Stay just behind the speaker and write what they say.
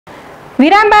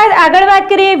વિરામ બાદ આગળ વાત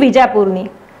કરીએ વિજાપુરની।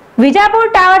 વિજાપુર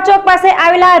ટાવર ચોક પાસે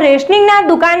આવેલા રેશનિંગના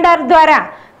દુકાનદાર દ્વારા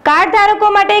કાર્ડ ધારકો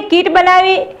માટે કીટ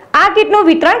બનાવી આ કીટનું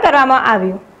વિતરણ કરવામાં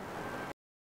આવ્યું।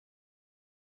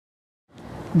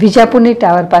 વિજાપુરની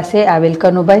ટાવર પાસે આવેલ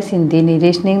કનુભાઈ સિંધીની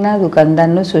રેશનિંગના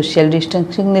દુકાનદારનું સોશિયલ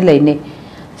ડિસ્ટન્સિંગને લઈને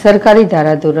સરકારી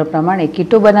ધારાધોરણ પ્રમાણે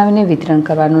કીટો બનાવીને વિતરણ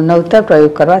કરવાનો નવતર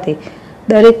પ્રયોગ કરવાથી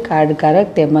દરેક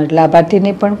કાર્ડધારક તેમજ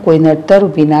લાભાર્થીને પણ કોઈ નડતર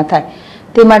ઊભી ના થાય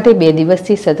તે માટે 2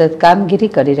 દિવસથી સતત કામગીરી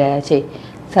કરી રહ્યા છે।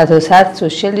 સાથોસાથ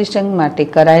સોશિયલ ડિસ્ટન્સિંગ માટે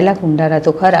કરાયેલા કુંડારા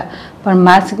તો ખરા, પણ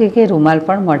માસ્ક કે રૂમાલ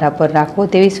પણ મોઢા પર રાખવો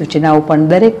તેવી સૂચનાઓ પણ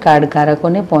દરેક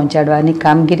કાર્ડધારકોને પહોંચાડવાની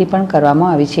કામગીરી પણ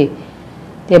કરવામાં આવી છે।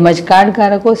 તેમજ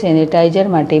કાર્ડધારકો સેનેટાઇઝર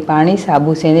માટે પાણી,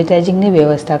 સાબુ, સેનેટાઇઝિંગની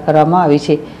વ્યવસ્થા કરવામાં આવી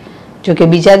છે। જોકે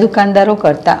બીજા દુકાનદારો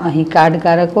કરતાં અહીં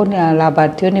કાર્ડધારકોના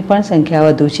લાભાર્થીઓની પણ સંખ્યા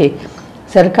વધુ છે।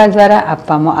 સરકાર દ્વારા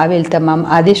આપવામાં આવેલ તમામ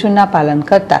આદેશોના પાલન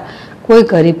કરતા કોઈ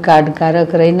ગરીબ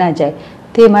કાર્ડધારક રહી ના જાય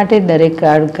તે માટે દરેક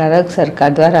કાર્ડધારક સરકાર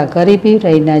દ્વારા ગરીબી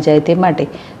રહી ના જાય તે માટે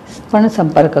પણ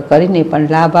સંપર્ક કરીને પણ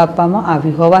લાભ આપવામાં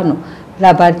આવ્યો હોવાનું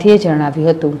લાભાર્થીએ જણાવ્યું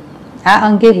હતું। આ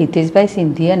અંગે હિતેશભાઈ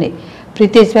સિંધી અને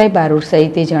પ્રિતેશભાઈ બારોટ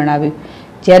સહિતે જણાવ્યું।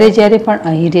 જ્યારે પણ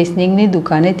અહીં રેશનિંગની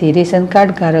દુકાનેથી રેશન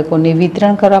કાર્ડ ધારકોને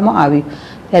વિતરણ કરવામાં આવ્યું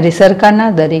ત્યારે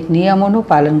સરકારના દરેક નિયમોનું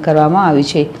પાલન કરવામાં આવ્યું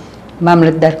છે।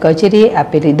 મામલતદાર કચેરીએ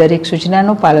આપેલી દરેક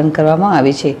સૂચનાનું પાલન કરવામાં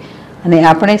આવે છે અને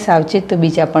આપણે સાવચેત તો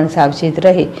બીજા પણ સાવચેત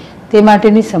રહે તે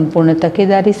માટેની સંપૂર્ણ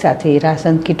તકેદારી સાથે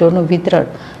રાશન કીટોનું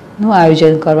વિતરણનું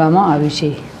આયોજન કરવામાં આવ્યું છે।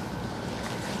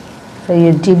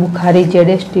 સૈયદજી બુખારી,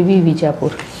 ZSTV,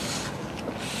 વિજાપુર।